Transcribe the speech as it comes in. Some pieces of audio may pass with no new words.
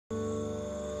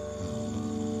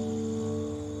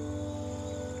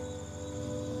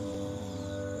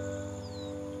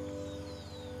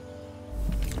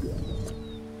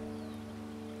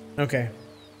Okay.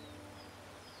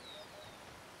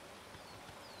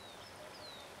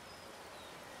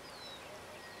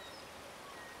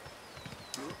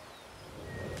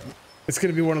 It's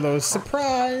gonna be one of those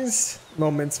surprise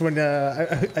moments when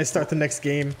I start the next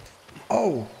game.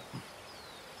 Oh,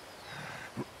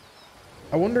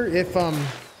 I wonder if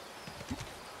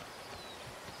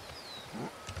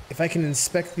I can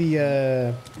inspect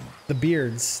the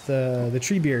beards, the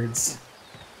tree beards.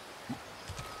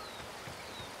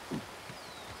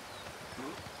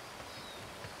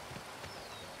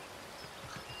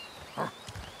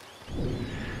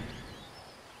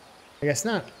 I guess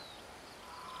not.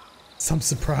 Some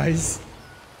surprise.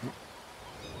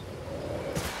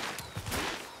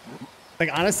 Like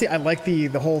honestly, I like the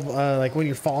whole like when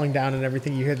you're falling down and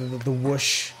everything, you hear the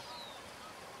whoosh.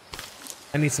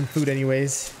 I need some food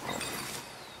anyways.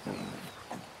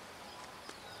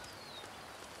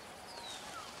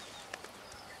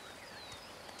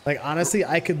 Like honestly,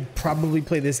 I could probably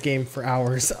play this game for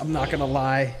hours. I'm not gonna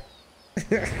lie.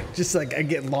 Just like I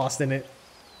get lost in it.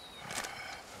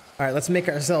 All right, let's make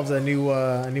ourselves a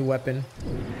new weapon.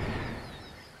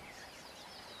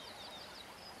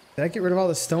 Did I get rid of all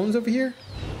the stones over here?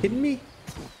 Kidding me?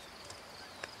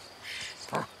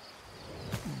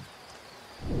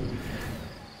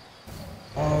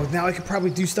 Oh, now I could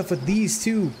probably do stuff with these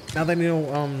too. Now that I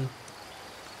know,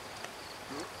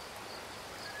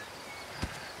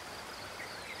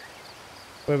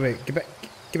 Wait, get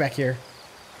back here.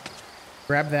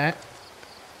 Grab that.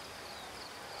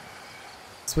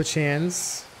 Switch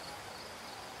hands.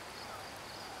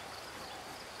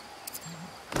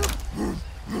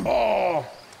 Oh!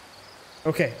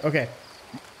 Okay.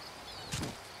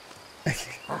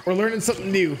 We're learning something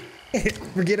new.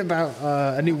 Forget about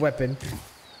a new weapon.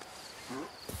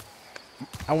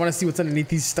 I want to see what's underneath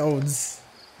these stones.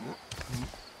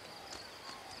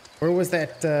 Where was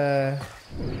that?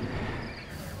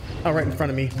 Oh, right in front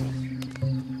of me.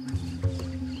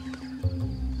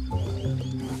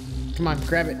 Come on,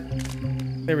 grab it.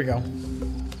 There we go.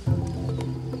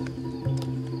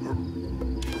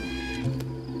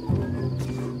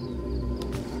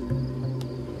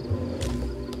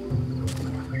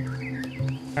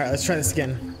 All right, let's try this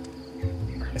again.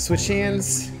 I switch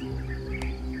hands.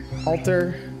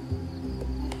 Alter.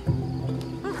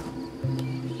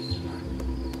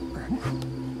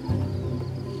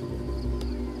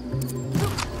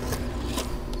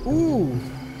 Ooh,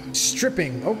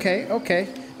 stripping. Okay.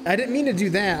 I didn't mean to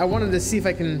do that. I wanted to see if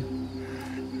I can.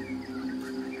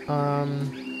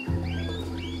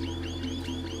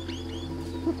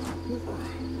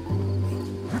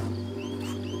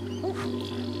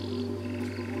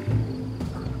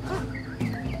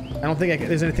 I don't think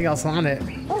there's anything else on it.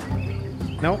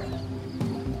 Nope.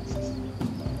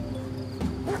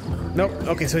 Nope.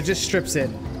 Okay, so it just strips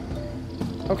it.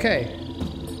 Okay.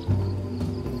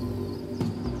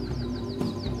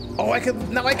 Oh,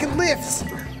 now I can lift.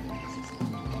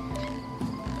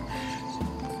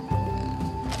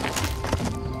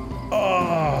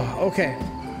 Oh, okay.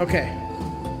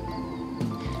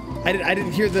 I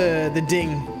didn't hear the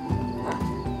ding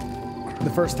the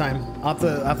first time. I'll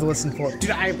have to listen for it.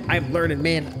 Dude, I'm learning,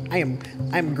 man.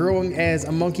 I'm growing as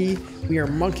a monkey. We are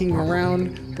monkeying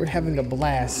around. We're having a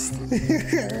blast.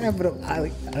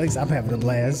 At least I'm having a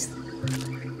blast.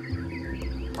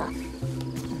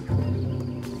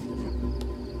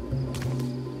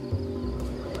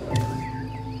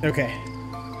 Okay.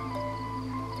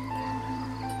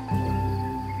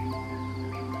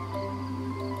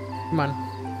 Come on.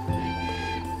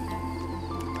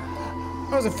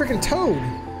 Oh, it was a freaking toad.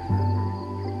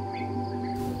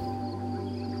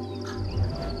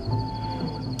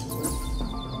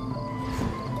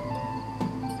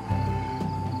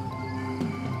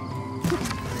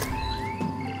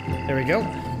 There we go.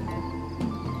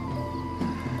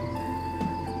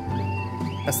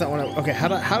 That's not one. Okay, how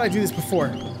did I do this before?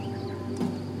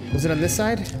 Was it on this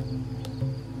side?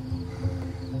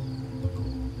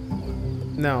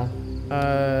 No.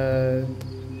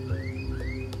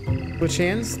 Switch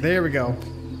hands. There we go.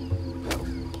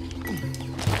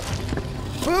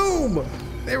 Boom!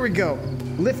 There we go.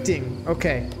 Lifting.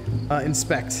 Okay.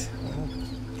 Inspect.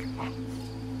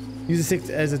 Use the stick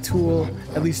as a tool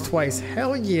at least twice.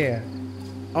 Hell yeah.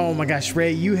 Oh my gosh,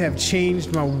 Ray, you have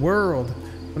changed my world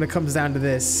when it comes down to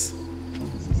this.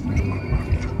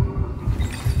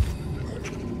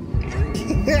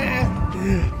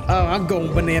 Oh, I'm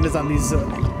going bananas on these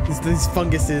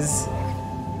funguses.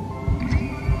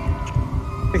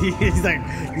 He's like,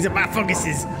 these are my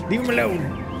funguses. Leave him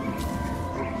alone.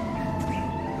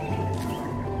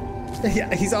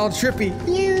 Yeah, he's all trippy.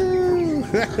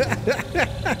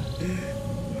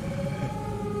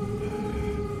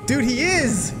 Dude, he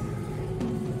is!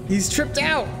 He's tripped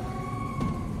out!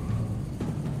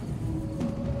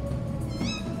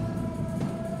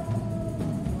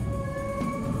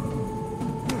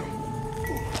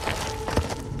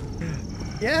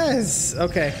 Yes!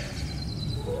 Okay.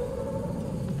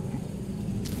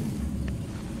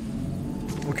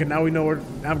 Okay, now we know where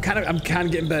I'm kind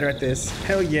of getting better at this.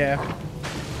 Hell yeah.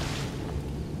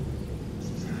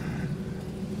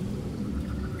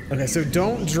 Okay, so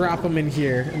don't drop them in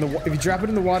here. If you drop it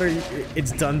in the water,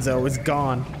 it's donezo. It's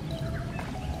gone.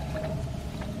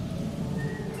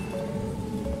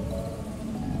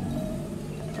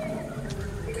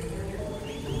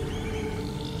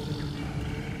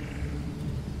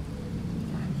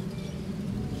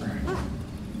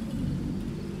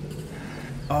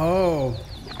 Oh,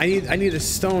 I need a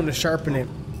stone to sharpen it.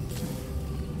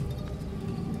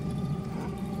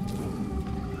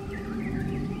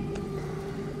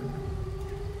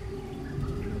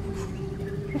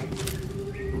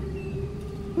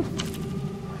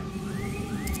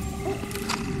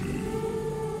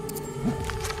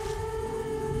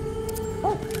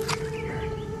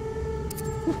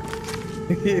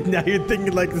 Now you're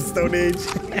thinking like the Stone Age.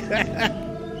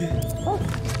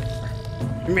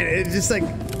 I mean, it's just like,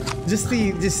 just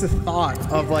the thought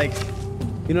of like,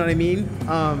 you know what I mean?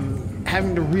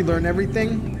 Having to relearn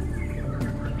everything.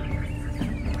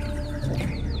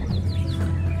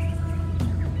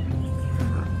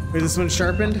 Is this one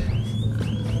sharpened?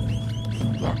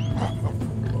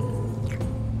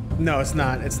 No, it's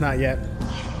not. It's not yet.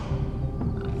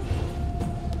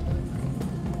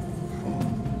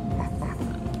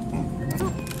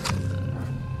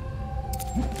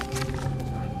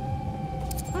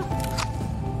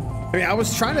 I mean, I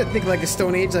was trying to think like a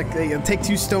Stone Age, like you know, take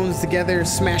two stones together,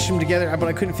 smash them together, but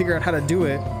I couldn't figure out how to do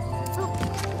it.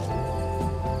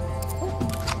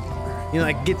 You know,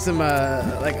 like get some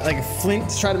like flint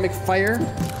to try to make fire.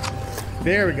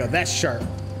 There we go. That's sharp.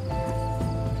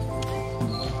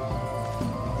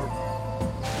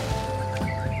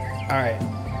 All right.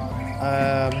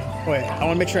 Wait. I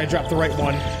want to make sure I drop the right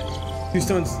one. Two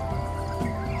stones.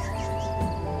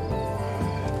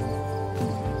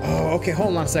 Oh, okay.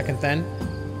 Hold on a second then.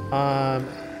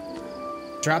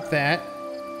 Drop that.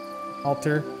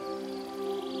 Alter.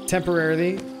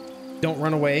 Temporarily. Don't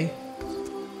run away.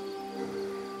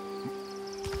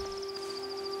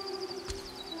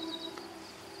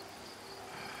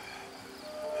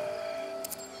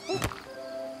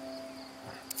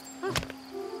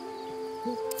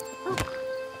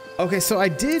 Okay, so I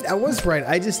was right.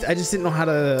 I just didn't know how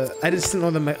to, I just didn't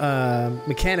know the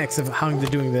mechanics of how they're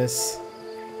doing this.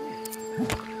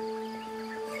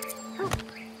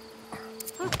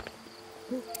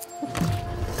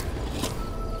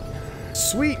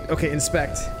 Sweet. Okay,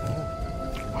 inspect.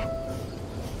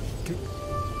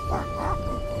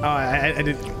 Oh, I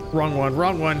did wrong one.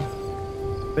 Wrong one.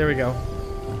 There we go.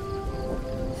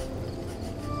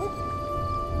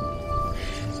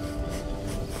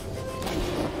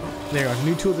 There you go.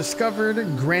 New tool discovered.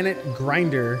 Granite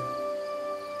grinder.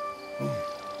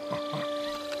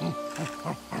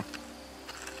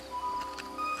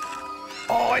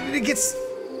 Oh, I need to get.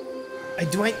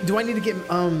 Do I need to get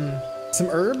some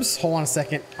herbs? Hold on a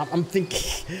second. I'm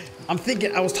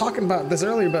thinking. I was talking about this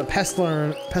earlier about pestle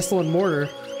and mortar.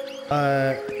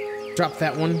 Drop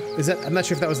that one. Is that? I'm not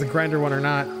sure if that was the grinder one or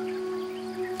not.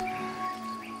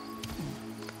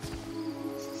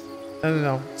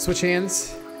 No. Switch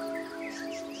hands.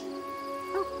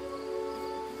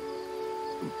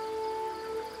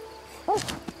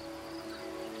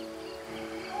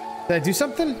 Did I do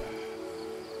something?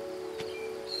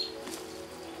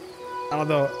 I don't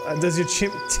know. Does your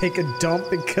chimp take a dump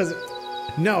because...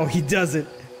 No, he doesn't.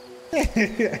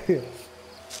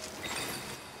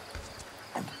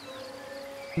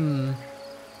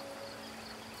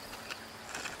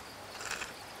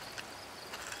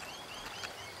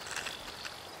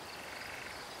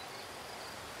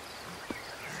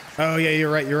 Oh, yeah,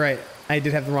 you're right. You're right. I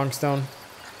did have the wrong stone.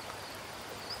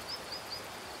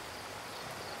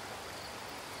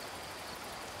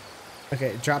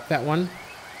 Okay, drop that one.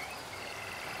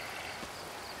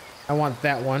 I want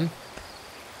that one.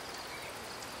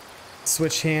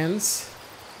 Switch hands.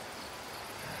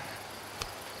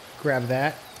 Grab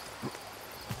that.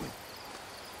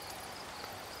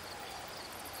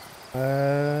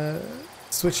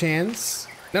 Switch hands.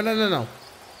 No.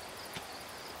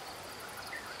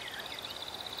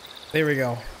 There we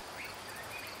go.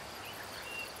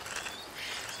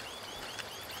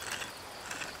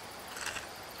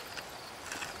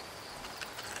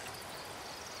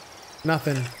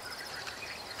 Nothing.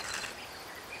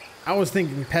 I was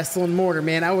thinking pestle and mortar,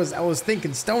 man. I was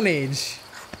thinking Stone Age.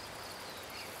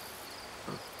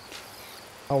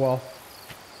 Oh well.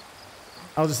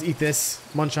 I'll just eat this,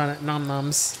 munch on it, nom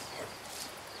noms.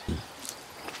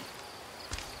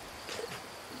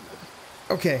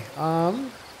 Okay,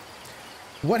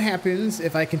 what happens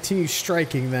if I continue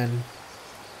striking then?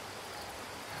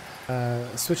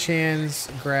 Switch hands,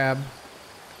 grab.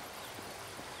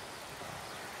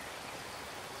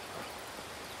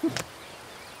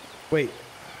 Wait,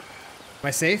 am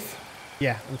I safe?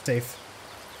 Yeah, I'm safe.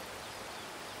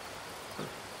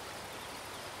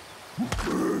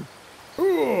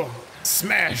 Ooh,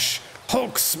 smash,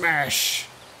 Hulk smash.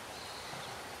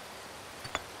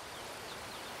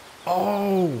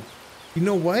 Oh, you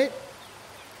know what?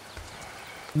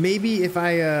 Maybe if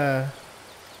I,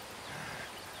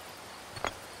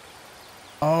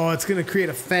 oh, it's gonna create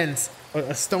a fence,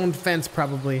 a stone fence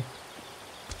probably.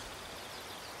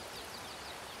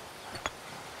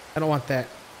 I don't want that.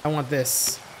 I want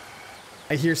this.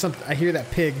 I hear something. I hear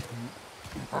that pig.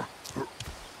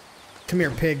 Come here,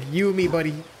 pig. You and me,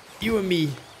 buddy. You and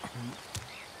me.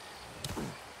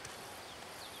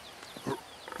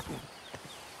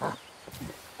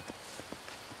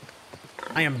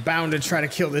 I am bound to try to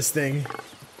kill this thing.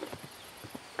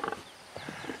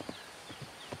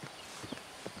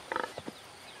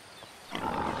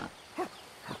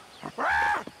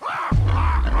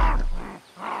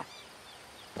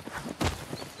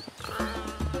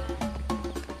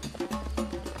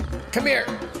 Come here.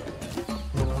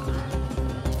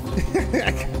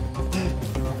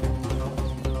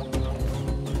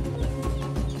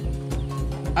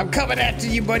 I'm coming after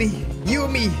you, buddy. You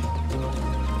and me.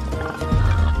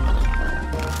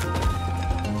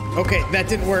 Okay, that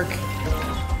didn't work.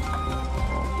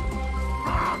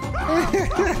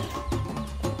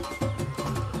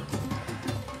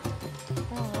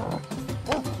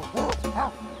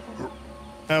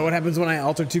 What happens when I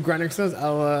alter 2 grinding stones?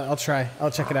 I'll try.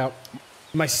 I'll check it out.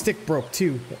 My stick broke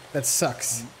too. That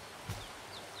sucks.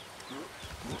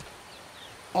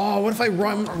 Oh, what if I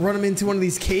run them into one of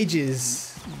these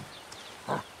cages?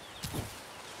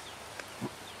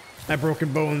 My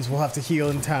broken bones will have to heal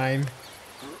in time.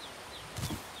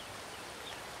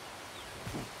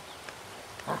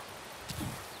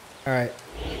 All right.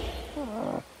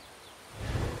 All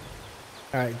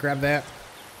right, grab that.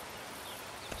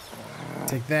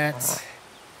 Take that.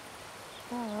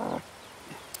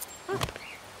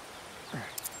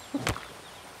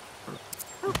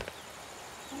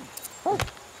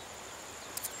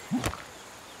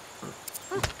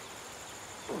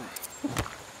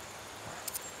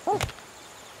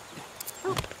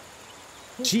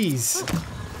 Jeez.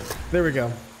 There we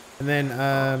go. And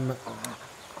then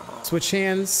switch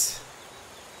hands.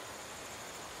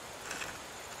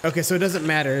 Okay, so it doesn't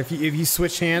matter if you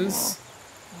switch hands.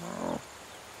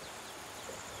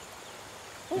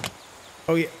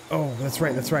 Oh yeah. Oh, that's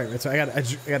right. That's right. That's right. I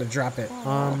gotta drop it.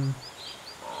 I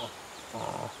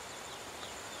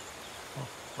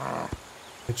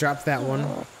dropped that one.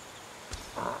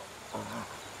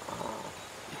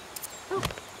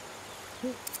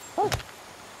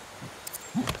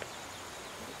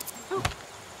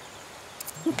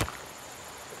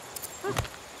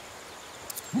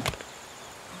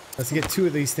 Let's get 2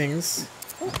 of these things.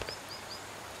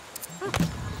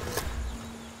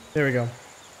 There we go.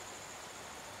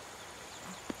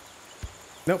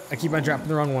 Nope, I keep on dropping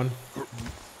the wrong one.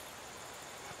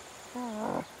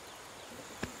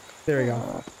 There we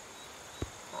go.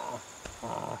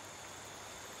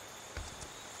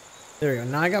 There we go.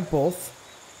 Now I got both.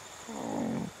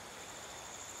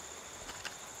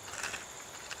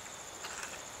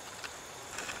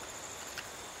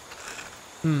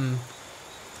 Hmm.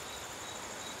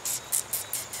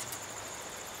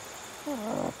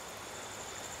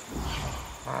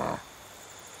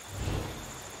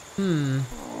 Hmm.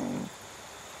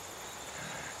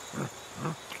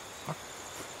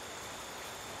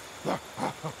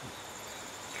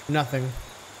 Nothing.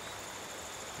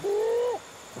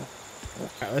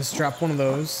 Alright, let's drop one of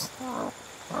those.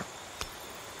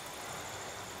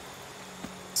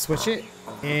 Switch it.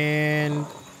 And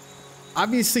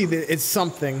obviously it's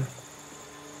something.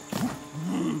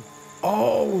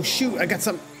 Oh shoot, I got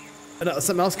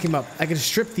something else came up. I can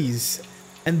strip these.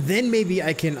 And then maybe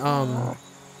I can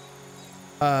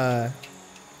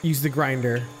use the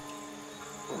grinder.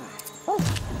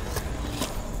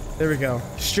 There we go.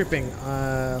 Stripping.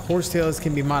 Horsetails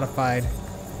can be modified.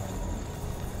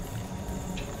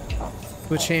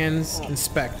 Switch hands,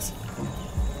 inspect.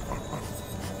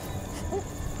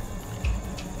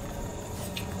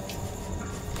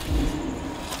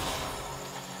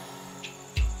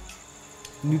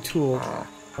 New tool.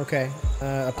 Okay.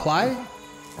 Apply?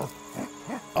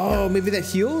 Oh, maybe that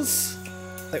heals?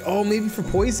 Like, oh, maybe for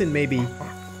poison, maybe.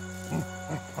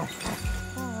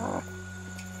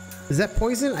 Is that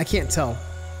poison? I can't tell.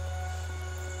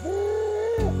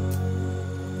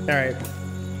 Alright.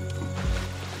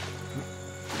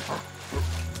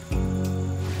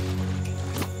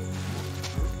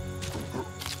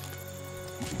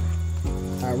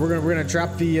 Alright, we're gonna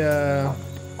drop the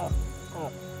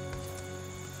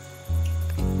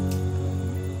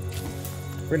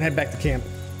we're gonna head back to camp.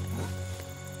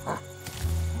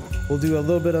 We'll do a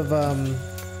little bit of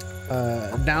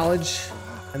knowledge,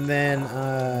 and then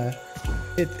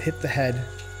hit the head,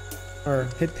 or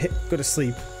go to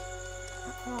sleep,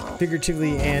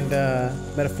 figuratively and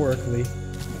metaphorically.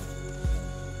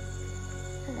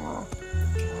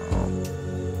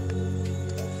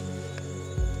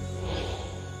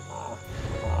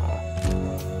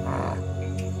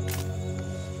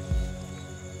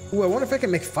 Ooh, I wonder if I can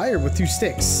make fire with 2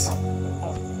 sticks.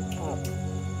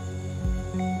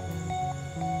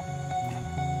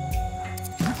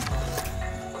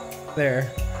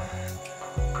 There.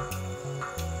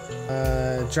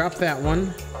 Drop that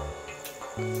one.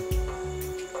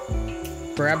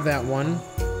 Grab that one.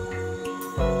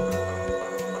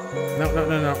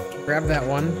 No. Grab that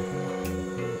one.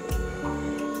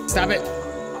 Stop it.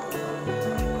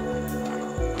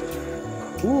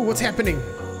 Ooh, what's happening?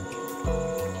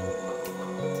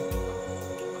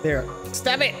 There.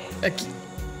 Stop it.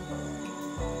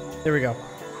 There we go.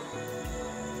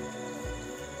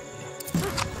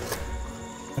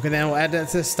 Okay, then we'll add that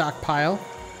to the stockpile.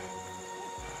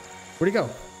 Where'd he go?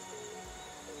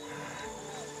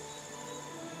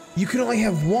 You can only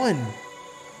have 1.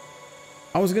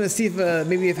 I was gonna see if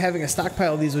maybe if having a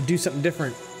stockpile of these would do something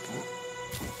different.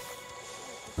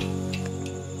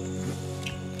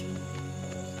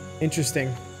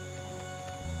 Interesting.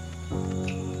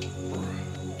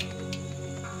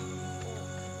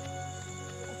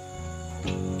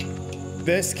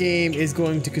 This game is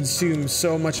going to consume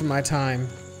so much of my time.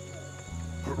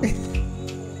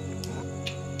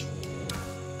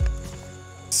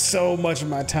 So much of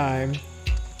my time.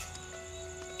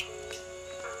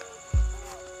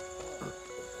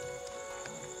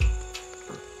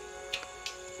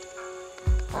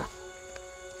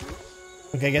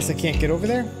 Okay, I guess I can't get over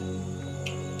there.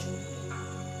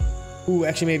 Ooh,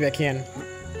 actually maybe I can.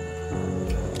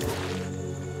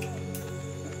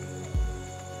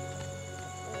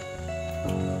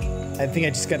 I think I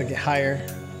just gotta get higher.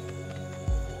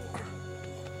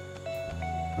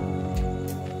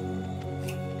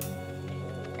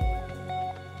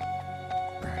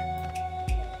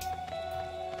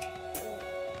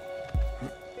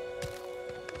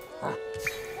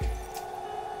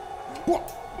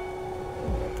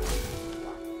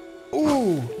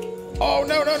 Ooh! Oh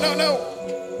no!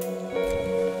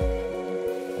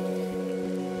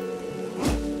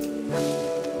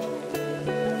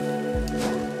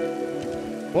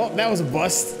 Well, that was a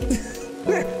bust.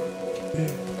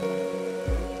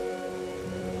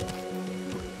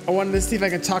 I wanted to see if I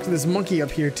could talk to this monkey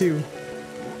up here too.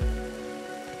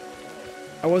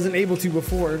 I wasn't able to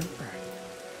before.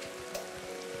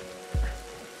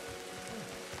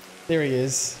 There he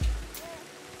is.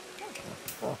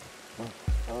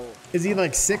 Is he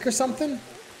like sick or something?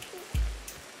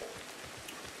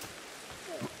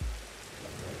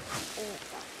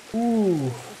 Ooh.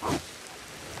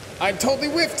 I totally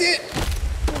whiffed it.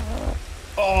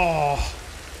 Oh.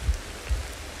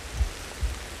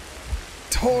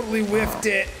 Totally whiffed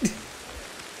it.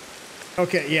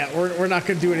 Okay, yeah, we're not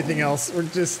gonna do anything else. We're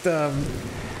just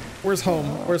where's home?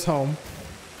 Where's home?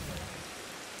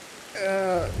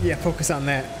 Yeah, focus on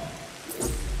that.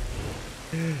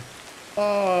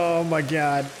 Oh my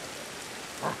god.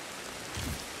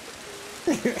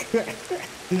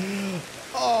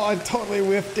 Oh, I totally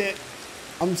whiffed it.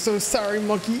 I'm so sorry,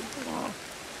 monkey.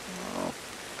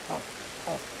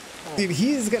 Dude,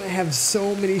 he's gonna have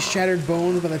so many shattered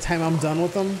bones by the time I'm done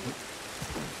with him.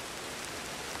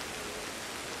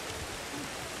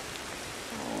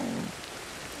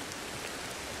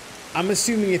 I'm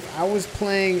assuming if I was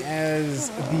playing as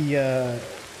the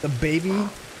baby'd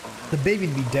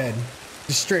be dead.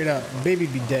 Just straight up,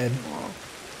 baby'd be dead.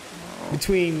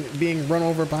 Between being run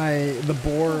over by the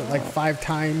boar like 5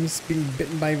 times, being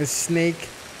bitten by the snake,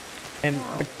 and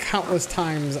the countless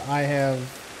times I have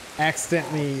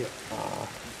accidentally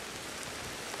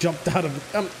jumped out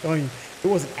of, I mean, it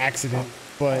was an accident,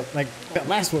 but like that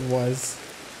last one was.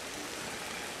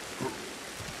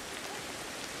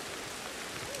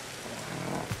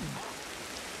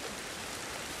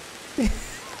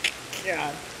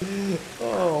 God.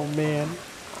 Oh man.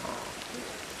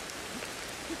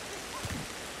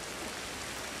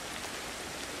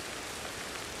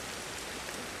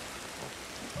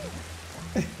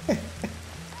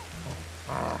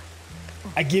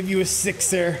 I give you a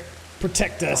sixer.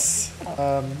 Protect us.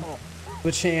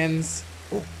 Switch hands.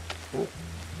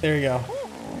 There you go.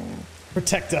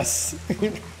 Protect us.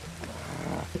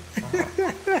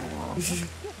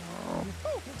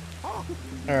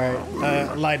 All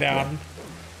right, lie down.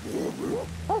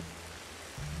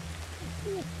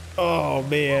 Oh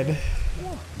man,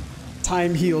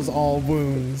 time heals all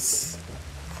wounds.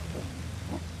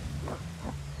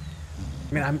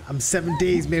 Man, I'm 7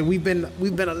 days, man. We've been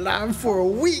alive for a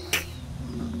week.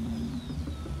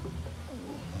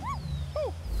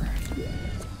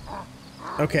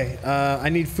 Okay, I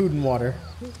need food and water.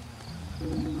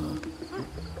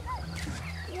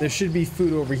 There should be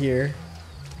food over here.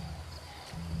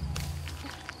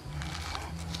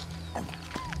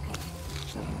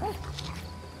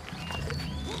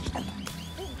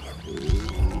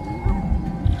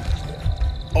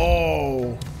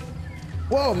 Oh.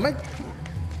 Whoa, am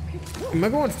I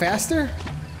going faster?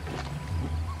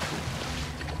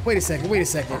 Wait a second, wait a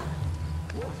second.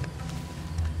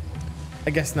 I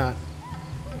guess not.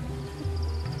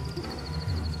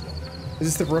 Is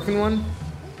this the broken one?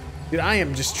 Dude, I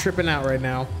am just tripping out right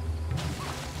now.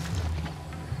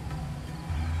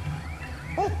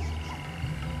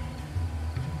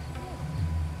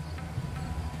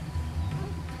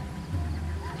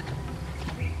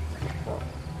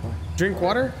 Drink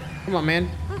water? Come on, man.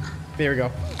 There we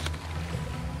go.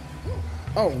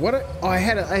 Oh, what?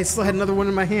 I still had another one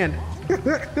in my hand.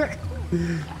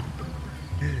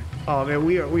 Oh man,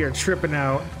 we are tripping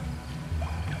out.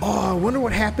 Oh, I wonder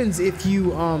what happens if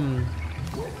you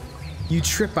you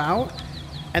trip out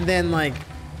and then like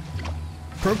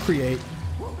procreate.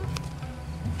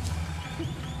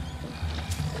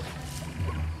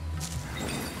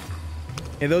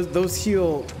 Yeah, those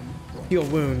heal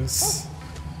wounds.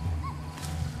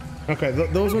 Okay,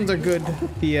 those ones are good.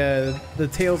 The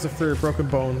tails are for broken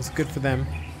bones. Good for them.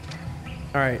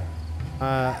 All right.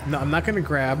 No, I'm not gonna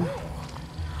grab.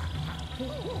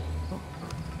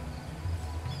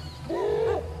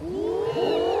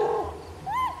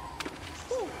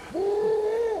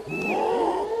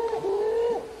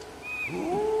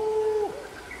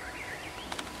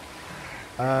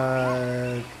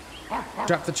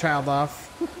 Drop the child off.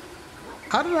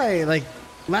 How did I, like,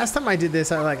 last time I did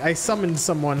this, I summoned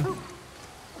someone.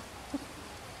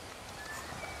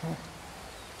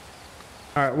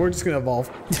 Alright, we're just gonna evolve.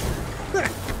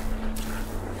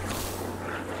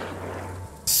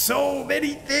 So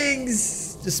many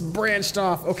things just branched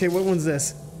off. Okay, what one's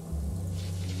this?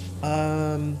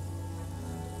 I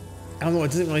don't know,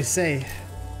 it doesn't really say.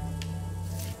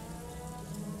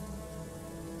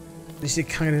 They see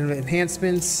cognitive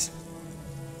enhancements,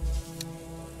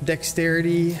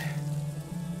 dexterity,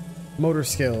 motor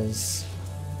skills,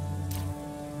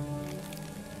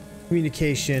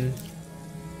 communication,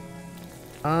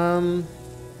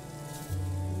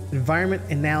 environment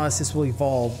analysis will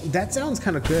evolve. That sounds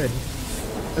kind of good.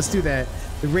 Let's do that.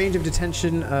 The range of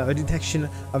detection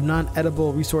of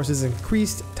non-edible resources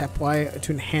increased. Tap Y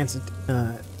to enhance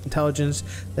intelligence,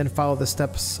 then follow the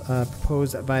steps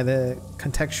proposed by the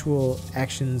contextual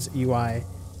actions UI.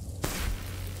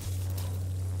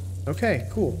 Okay,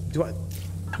 cool.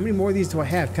 How many more of these do I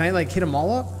have? Can I like hit them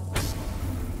all up?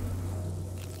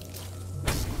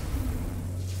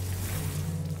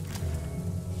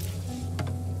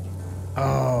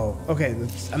 Oh, okay.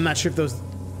 I'm not sure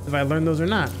if I learned those or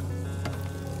not.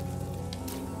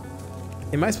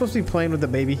 Am I supposed to be playing with the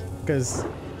baby? Because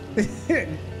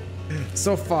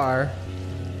so far,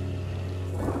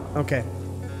 okay.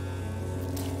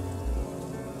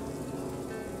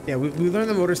 Yeah, we learned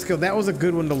the motor skill. That was a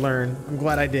good one to learn. I'm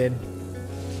glad I did.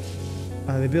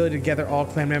 The ability to gather all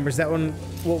clan members. That one,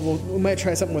 we might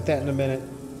try something with that in a minute.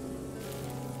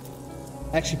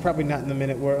 Actually, probably not in a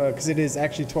minute, because it is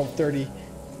actually 12:30,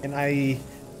 and I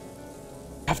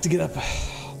have to get up,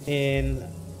 and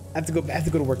I have to go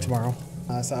to work tomorrow.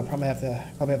 So I'll probably have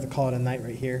to call it a night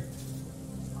right here.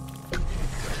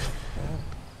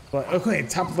 But okay,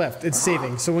 top left, it's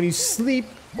saving. So when you sleep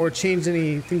or change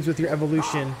any things with your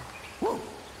evolution,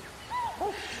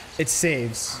 it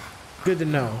saves. Good to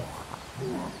know.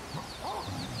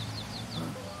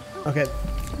 Okay,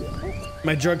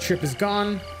 my drug trip is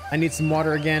gone. I need some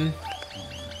water again.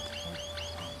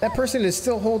 That person is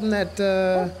still holding that.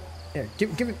 Here,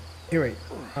 give it. Here, wait.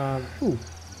 Ooh.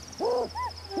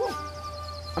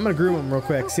 I'm gonna groom him real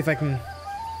quick. See if I can.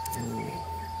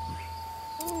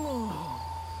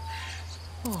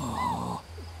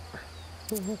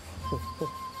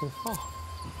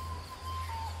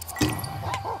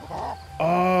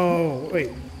 Oh,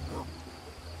 wait.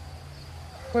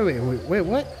 Wait,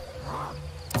 what?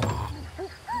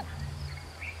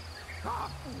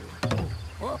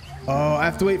 Oh, I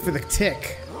have to wait for the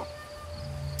tick.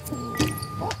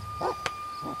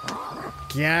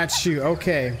 Got you.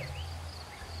 Okay.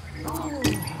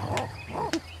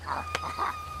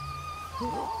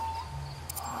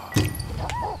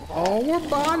 Oh, we're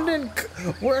bonding.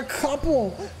 We're a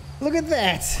couple. Look at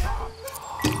that.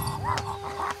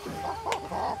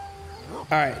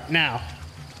 All right, now.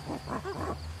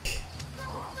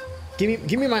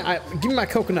 Give me my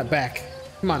coconut back.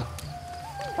 Come on.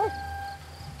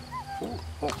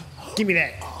 Give me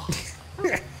that.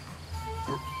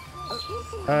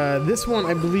 This one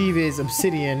I believe is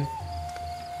obsidian.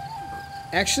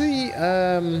 Actually,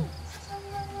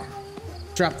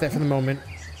 drop that for the moment.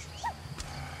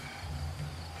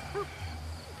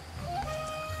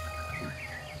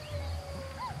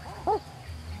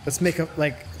 Let's make up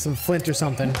like some flint or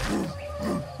something.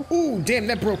 Ooh, damn,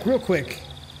 that broke real quick.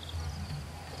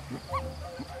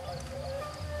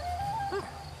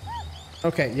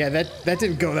 Okay, yeah, that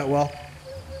didn't go that well.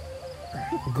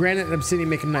 Granite and obsidian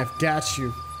make a knife. Got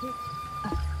you.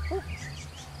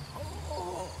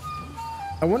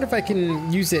 I wonder if I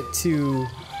can use it to,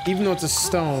 even though it's a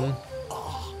stone.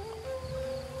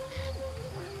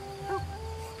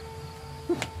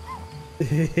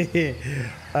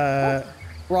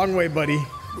 Wrong way, buddy.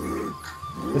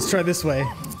 Let's try this way.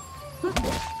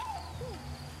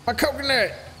 My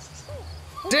coconut!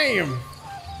 Damn!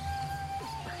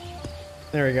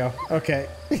 There we go. Okay.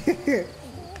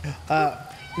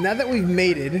 Now that we've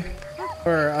mated,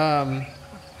 or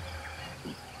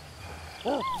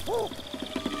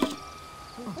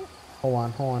hold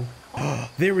on.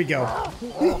 There we go.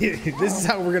 This is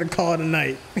how we're gonna call it a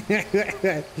night.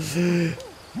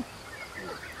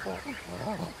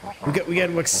 We got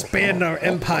to expand our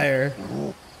empire.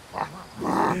 We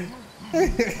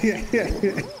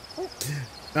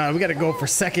got to go for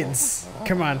seconds.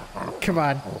 Come on.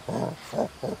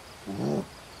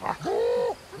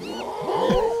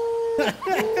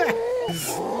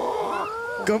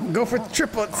 Go for the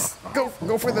triplets.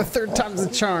 Go for the third time's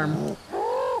the charm.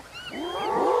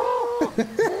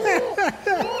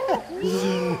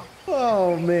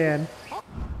 Oh man.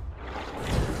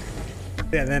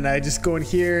 Yeah, then I just go in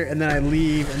here and then I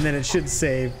leave and then it should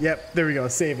save. Yep, there we go,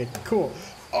 saving. Cool.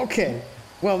 Okay.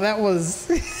 Well, that was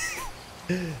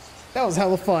that was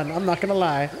hella fun. I'm not gonna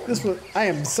lie. I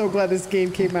am so glad this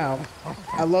game came out.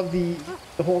 I love the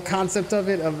whole concept of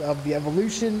it, of the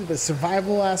evolution, the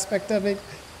survival aspect of it,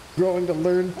 growing to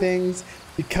learn things,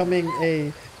 becoming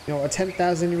a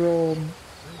 10,000-year-old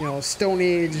Stone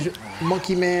Age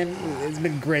monkey man. It's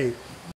been great.